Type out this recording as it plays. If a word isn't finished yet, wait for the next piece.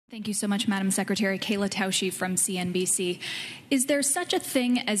Thank you so much, Madam Secretary. Kayla Tausche from CNBC. Is there such a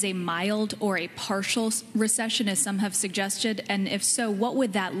thing as a mild or a partial recession, as some have suggested? And if so, what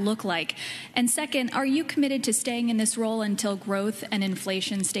would that look like? And second, are you committed to staying in this role until growth and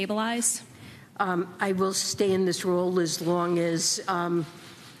inflation stabilize? I will stay in this role as long as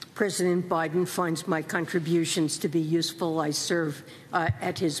President Biden finds my contributions to be useful. I serve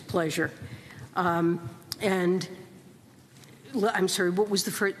at his pleasure. And I'm sorry, what was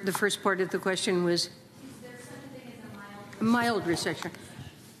the first part of the question was? Is there such a thing as a mild recession?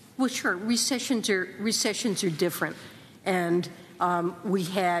 Well, sure. Recessions are different. And we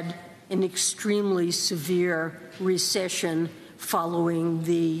had an extremely severe recession following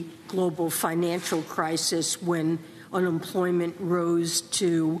the global financial crisis when unemployment rose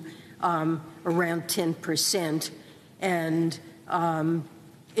to around 10%. And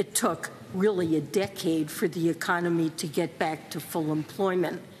it took really a decade for the economy to get back to full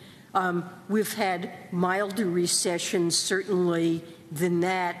employment. We've had milder recessions, certainly, than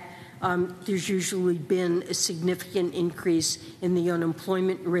that. There's usually been a significant increase in the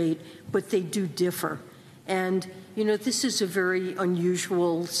unemployment rate, but they do differ. And, you know, this is a very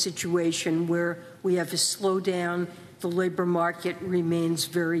unusual situation where we have a slowdown, the labor market remains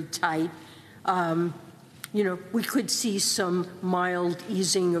very tight. You know, we could see some mild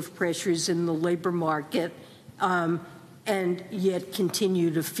easing of pressures in the labor market and yet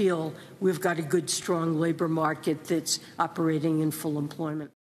continue to feel we've got a good, strong labor market that's operating in full employment.